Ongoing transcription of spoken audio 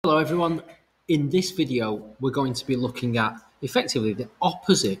Hello everyone, in this video we're going to be looking at effectively the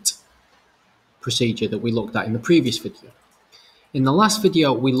opposite procedure that we looked at in the previous video. In the last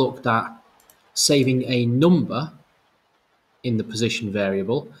video we looked at saving a number in the position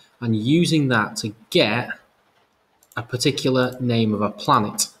variable and using that to get a particular name of a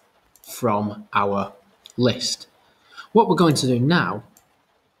planet from our list. What we're going to do now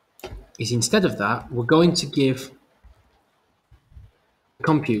is instead of that we're going to give the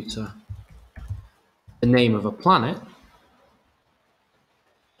computer the name of a planet,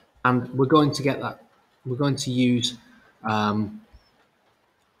 and we're going to get that. We're going to use a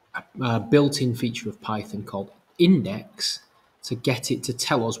built-in feature of Python called index to get it to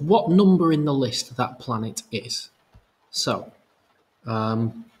tell us what number in the list that planet is. So what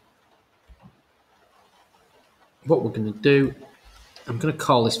we're going to do, I'm going to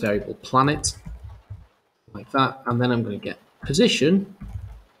call this variable planet like that, and then I'm going to get position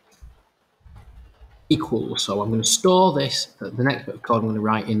equals. So I'm going to store this, the next bit of code I'm going to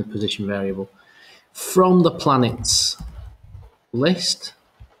write in the position variable from the planets list.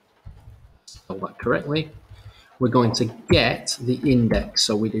 Spell that correctly. We're going to get the index.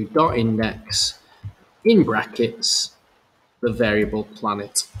 So we do dot index in brackets the variable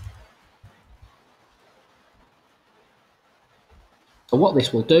planet. So what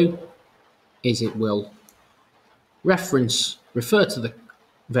this will do is it will refer to the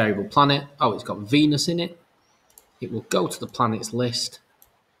variable planet. Oh, it's got Venus in it. It will go to the planets list,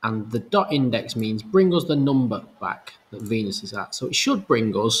 and the dot index means bring us the number back that Venus is at. So it should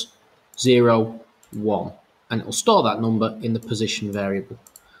bring us 0, 1, and it will store that number in the position variable.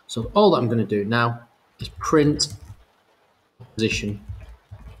 So all that I'm going to do now is print position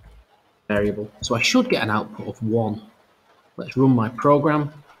variable. So I should get an output of 1. Let's run my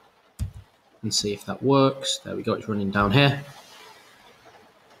program and see if that works. There we go, it's running down here.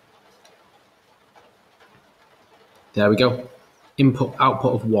 There we go,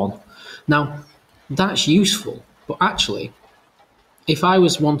 output of 1. Now, that's useful, but actually, if I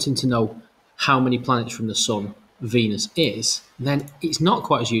was wanting to know how many planets from the sun Venus is, then it's not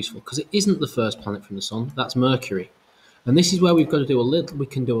quite as useful because it isn't the first planet from the sun, that's Mercury. And this is where we can do a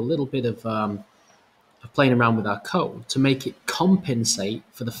little bit of playing around with our code to make it compensate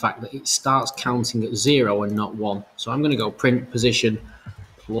for the fact that it starts counting at 0 and not 1. So I'm going to go print position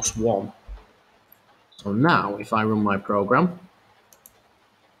plus 1. So now if I run my program,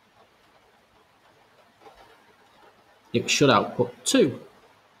 it should output 2.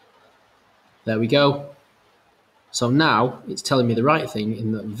 There we go. So now it's telling me the right thing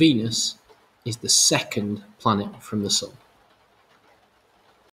in that Venus is the second planet from the sun.